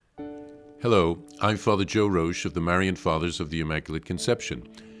Hello, I'm Father Joe Roche of the Marian Fathers of the Immaculate Conception.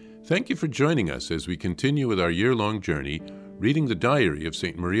 Thank you for joining us as we continue with our year-long journey reading the diary of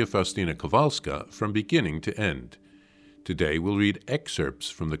St. Maria Faustina Kowalska from beginning to end. Today we'll read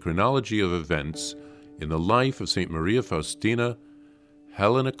excerpts from the chronology of events in the life of St. Maria Faustina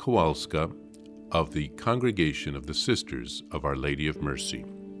Helena Kowalska of the Congregation of the Sisters of Our Lady of Mercy.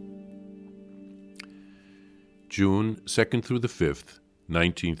 June 2nd through the 5th,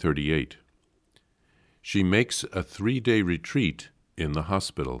 1938. She makes a 3-day retreat in the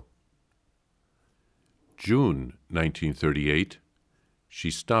hospital. June 1938.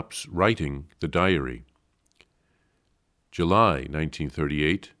 She stops writing the diary. July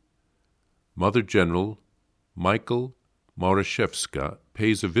 1938. Mother General Michael Moroszewska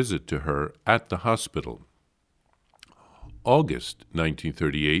pays a visit to her at the hospital. August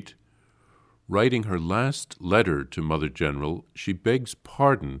 1938. Writing her last letter to Mother General, she begs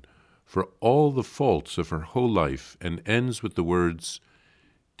pardon for all the faults of her whole life and ends with the words,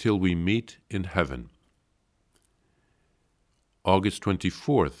 "Till we meet in heaven." August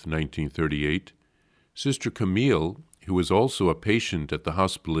 24th, 1938, Sister Camille, who is also a patient at the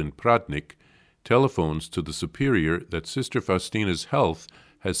hospital in Pradnik, telephones to the superior that Sister Faustina's health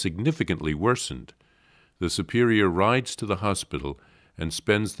has significantly worsened. The superior rides to the hospital and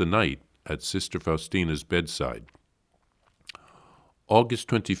spends the night at Sister Faustina's bedside. August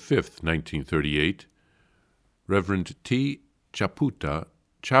 25th, 1938, Reverend T. Chaputa,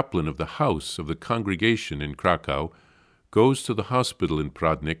 chaplain of the House of the Congregation in Krakow, goes to the hospital in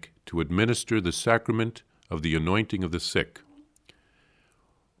Pradnik to administer the sacrament of the anointing of the sick.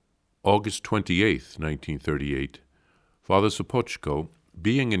 August 28th, 1938, Father Sopoćko,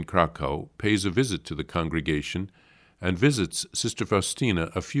 being in Krakow, pays a visit to the congregation and visits Sister Faustina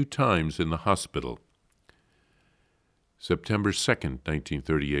a few times in the hospital. September 2nd,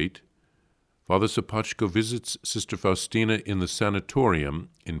 1938, Father Sopoćko visits Sister Faustina in the sanatorium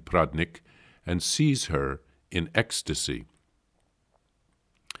in Pradnik and sees her in ecstasy.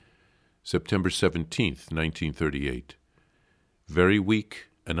 September 17th, 1938, very weak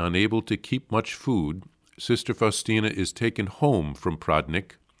and unable to keep much food, Sister Faustina is taken home from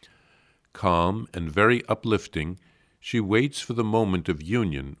Pradnik. Calm and very uplifting, she waits for the moment of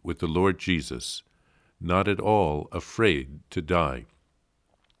union with the Lord Jesus, not at all afraid to die.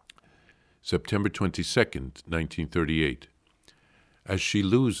 September 22nd, 1938. As she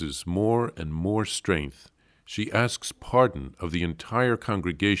loses more and more strength, she asks pardon of the entire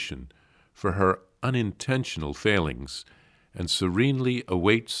congregation for her unintentional failings and serenely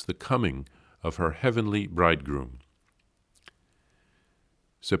awaits the coming of her heavenly bridegroom.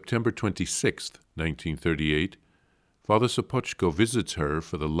 September 26th, 1938, Father Sopoćko visits her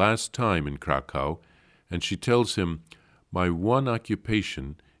for the last time in Krakow, and she tells him, "My one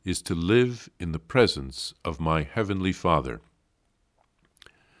occupation is to live in the presence of my Heavenly Father."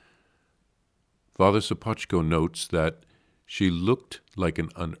 Father Sopoćko notes that she looked like an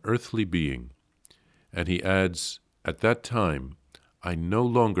unearthly being, and he adds, "At that time, I no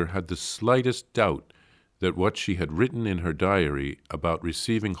longer had the slightest doubt that what she had written in her diary about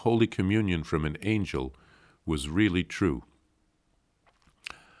receiving Holy Communion from an angel was really true."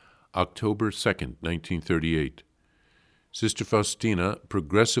 October 2nd, 1938. Sister Faustina,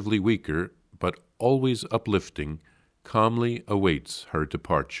 progressively weaker, but always uplifting, calmly awaits her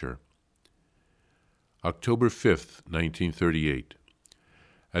departure. October 5th, 1938.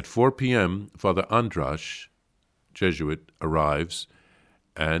 At 4 p.m., Father Andras, Jesuit, arrives,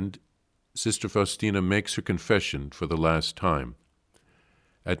 and Sister Faustina makes her confession for the last time.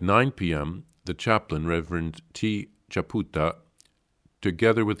 At 9 p.m., the chaplain, Reverend T. Chaputa,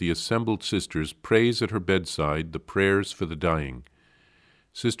 together with the assembled sisters, prays at her bedside the prayers for the dying.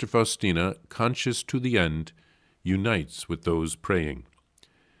 Sister Faustina, conscious to the end, unites with those praying.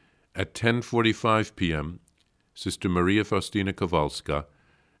 At 10:45 p.m., Sister Maria Faustina Kowalska,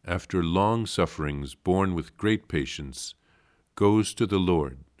 after long sufferings borne with great patience, goes to the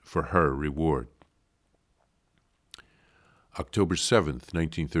Lord for her reward. October 7th,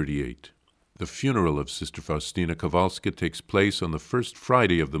 1938. The funeral of Sister Faustina Kowalska takes place on the first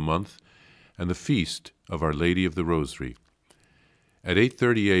Friday of the month and the feast of Our Lady of the Rosary. At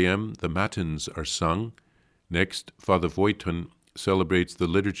 8:30 a.m., the matins are sung. Next, Father Wojton celebrates the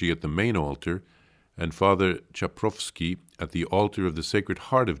liturgy at the main altar, and Father Chaprowski at the altar of the Sacred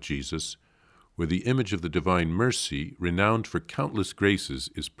Heart of Jesus, where the image of the Divine Mercy, renowned for countless graces,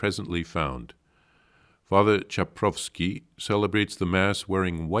 is presently found. Father Chaprowski celebrates the Mass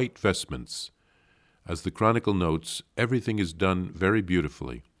wearing white vestments. As the Chronicle notes, everything is done very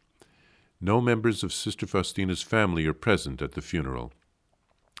beautifully. No members of Sister Faustina's family are present at the funeral.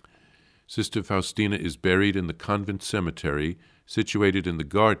 Sister Faustina is buried in the convent cemetery situated in the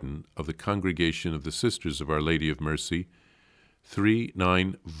garden of the Congregation of the Sisters of Our Lady of Mercy,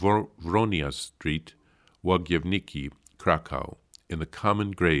 39 Wronia Street, Łagiewniki, Krakow, in the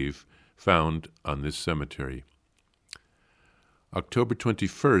common grave found on this cemetery. October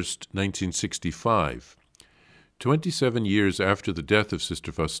 21st, 1965. 27 years after the death of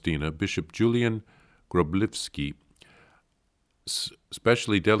Sister Faustina, Bishop Julian Groblewski,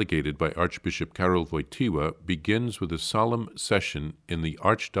 specially delegated by Archbishop Karol Wojtyła, begins with a solemn session in the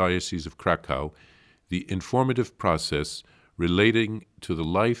Archdiocese of Krakow, the informative process relating to the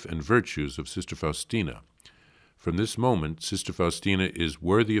life and virtues of Sister Faustina. From this moment, Sister Faustina is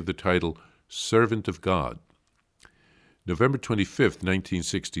worthy of the title Servant of God. November 25th,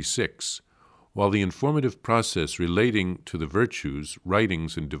 1966. While the informative process relating to the virtues,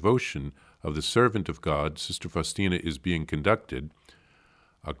 writings, and devotion of the servant of God, Sister Faustina, is being conducted,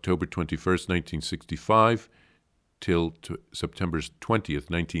 October 21st, 1965, till September 20th,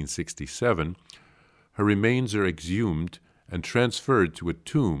 1967, her remains are exhumed and transferred to a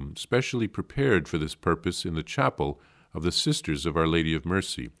tomb specially prepared for this purpose in the chapel of the Sisters of Our Lady of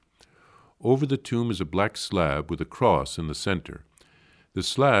Mercy. Over the tomb is a black slab with a cross in the center. The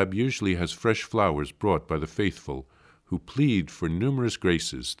slab usually has fresh flowers brought by the faithful, who plead for numerous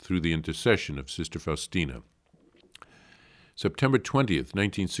graces through the intercession of Sister Faustina. September 20th,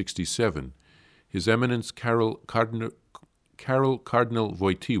 1967, His Eminence Karol Cardinal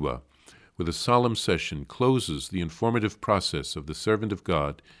Wojtyła, with a solemn session, closes the informative process of the Servant of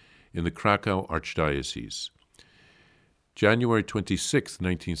God in the Krakow Archdiocese. January 26,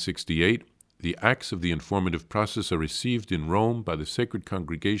 1968, the acts of the informative process are received in Rome by the Sacred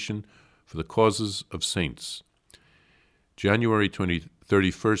Congregation for the Causes of Saints. January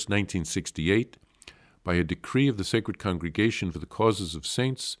 31st, 1968, by a decree of the Sacred Congregation for the Causes of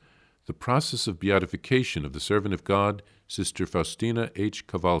Saints, the process of beatification of the Servant of God, Sister Faustina H.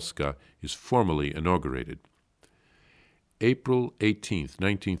 Kowalska, is formally inaugurated. April 18th,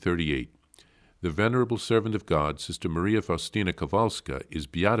 1938, the Venerable Servant of God, Sister Maria Faustina Kowalska, is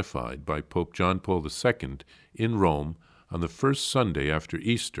beatified by Pope John Paul II in Rome on the first Sunday after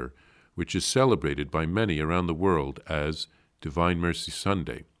Easter, which is celebrated by many around the world as Divine Mercy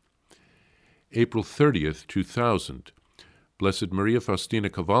Sunday. April 30th, 2000, Blessed Maria Faustina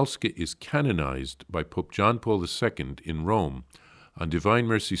Kowalska is canonized by Pope John Paul II in Rome on Divine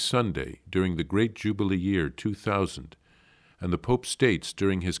Mercy Sunday during the Great Jubilee year 2000, and the Pope states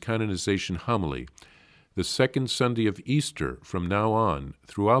during his canonization homily, the second Sunday of Easter from now on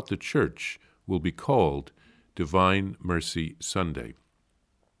throughout the Church will be called Divine Mercy Sunday.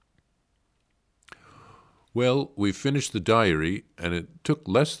 Well, we've finished the diary, and it took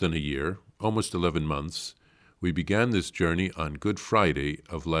less than a year, almost 11 months. We began this journey on Good Friday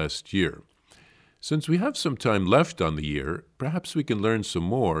of last year. Since we have some time left on the year, perhaps we can learn some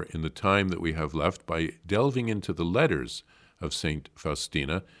more in the time that we have left by delving into the letters of St.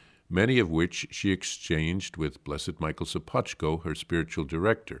 Faustina, many of which she exchanged with Blessed Michael Sopoćko, her spiritual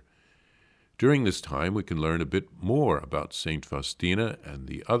director. During this time, we can learn a bit more about St. Faustina and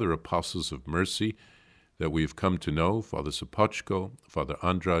the other apostles of mercy that we've come to know, Father Sopoćko, Father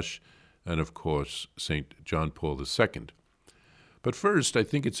Andras, and of course, St. John Paul II. But first, I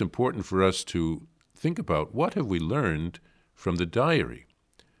think it's important for us to think about what have we learned from the diary.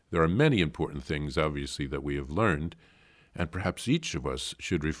 There are many important things, obviously, that we have learned, and perhaps each of us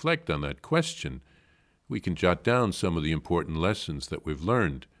should reflect on that question. We can jot down some of the important lessons that we've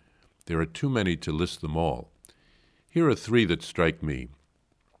learned. There are too many to list them all. Here are three that strike me.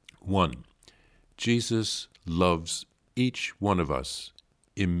 1. Jesus loves each one of us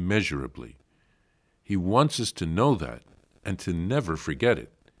immeasurably. He wants us to know that and to never forget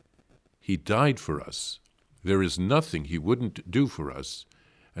it. He died for us. There is nothing he wouldn't do for us,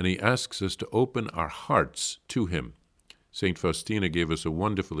 and he asks us to open our hearts to him. St. Faustina gave us a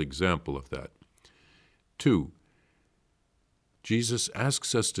wonderful example of that. 2. Jesus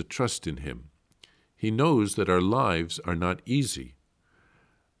asks us to trust in him. He knows that our lives are not easy.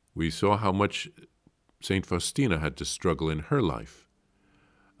 We saw how much St. Faustina had to struggle in her life.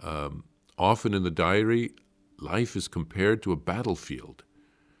 Often in the diary, life is compared to a battlefield.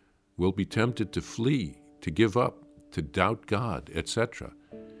 We'll be tempted to flee, to give up, to doubt God, etc.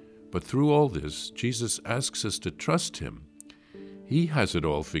 But through all this, Jesus asks us to trust him. He has it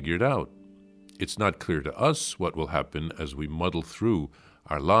all figured out. It's not clear to us what will happen as we muddle through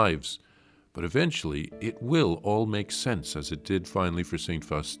our lives, but eventually it will all make sense, as it did finally for St.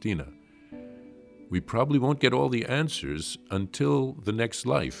 Faustina. We probably won't get all the answers until the next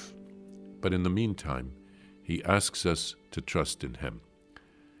life, but in the meantime, he asks us to trust in him.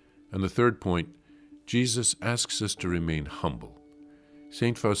 And the third point, Jesus asks us to remain humble.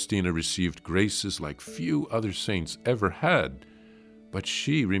 St. Faustina received graces like few other saints ever had, but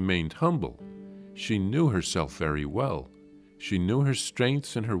she remained humble. She knew herself very well. She knew her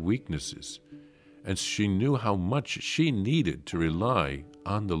strengths and her weaknesses, and she knew how much she needed to rely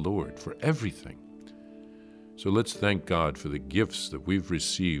on the Lord for everything. So let's thank God for the gifts that we've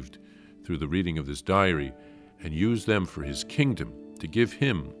received through the reading of this diary and use them for His kingdom, to give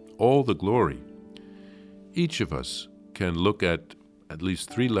Him all the glory. Each of us can look at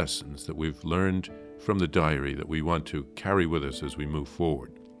least 3 lessons that we've learned from the diary that we want to carry with us as we move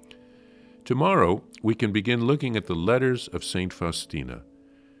forward. Tomorrow, we can begin looking at the letters of St. Faustina.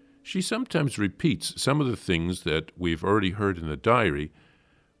 She sometimes repeats some of the things that we've already heard in the diary,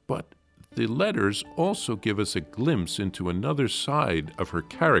 but the letters also give us a glimpse into another side of her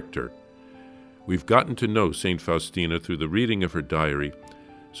character. We've gotten to know St. Faustina through the reading of her diary,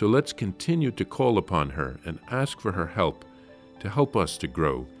 so let's continue to call upon her and ask for her help to help us to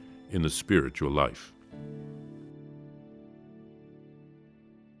grow in the spiritual life.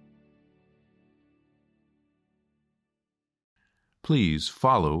 Please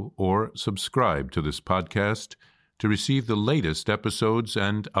follow or subscribe to this podcast to receive the latest episodes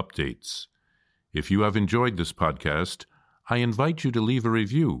and updates. If you have enjoyed this podcast, I invite you to leave a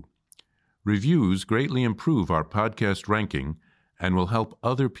review. Reviews greatly improve our podcast ranking and will help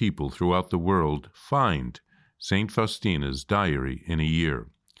other people throughout the world find St. Faustina's Diary in a Year.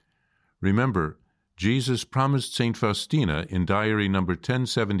 Remember, Jesus promised St. Faustina in Diary number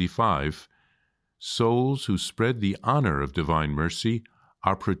 1075, souls who spread the honor of divine mercy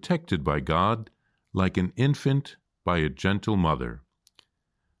are protected by God like an infant by a gentle mother.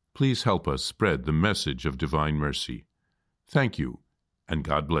 Please help us spread the message of divine mercy. Thank you, and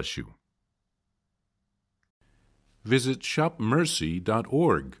God bless you. Visit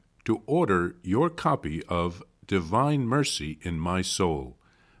shopmercy.org to order your copy of Divine Mercy in My Soul,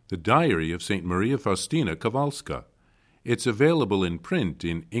 the diary of St. Maria Faustina Kowalska. It's available in print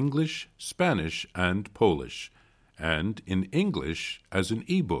in English, Spanish, and Polish, and in English as an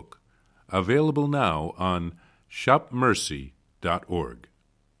e-book, available now on shopmercy.org.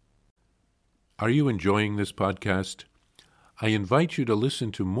 Are you enjoying this podcast? I invite you to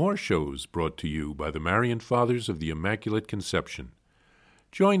listen to more shows brought to you by the Marian Fathers of the Immaculate Conception.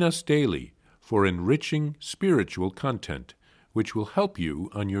 Join us daily for enriching spiritual content, which will help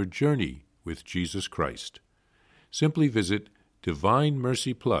you on your journey with Jesus Christ. Simply visit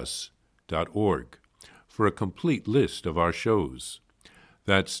DivineMercyPlus.org for a complete list of our shows.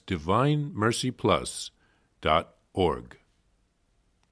 That's DivineMercyPlus.org.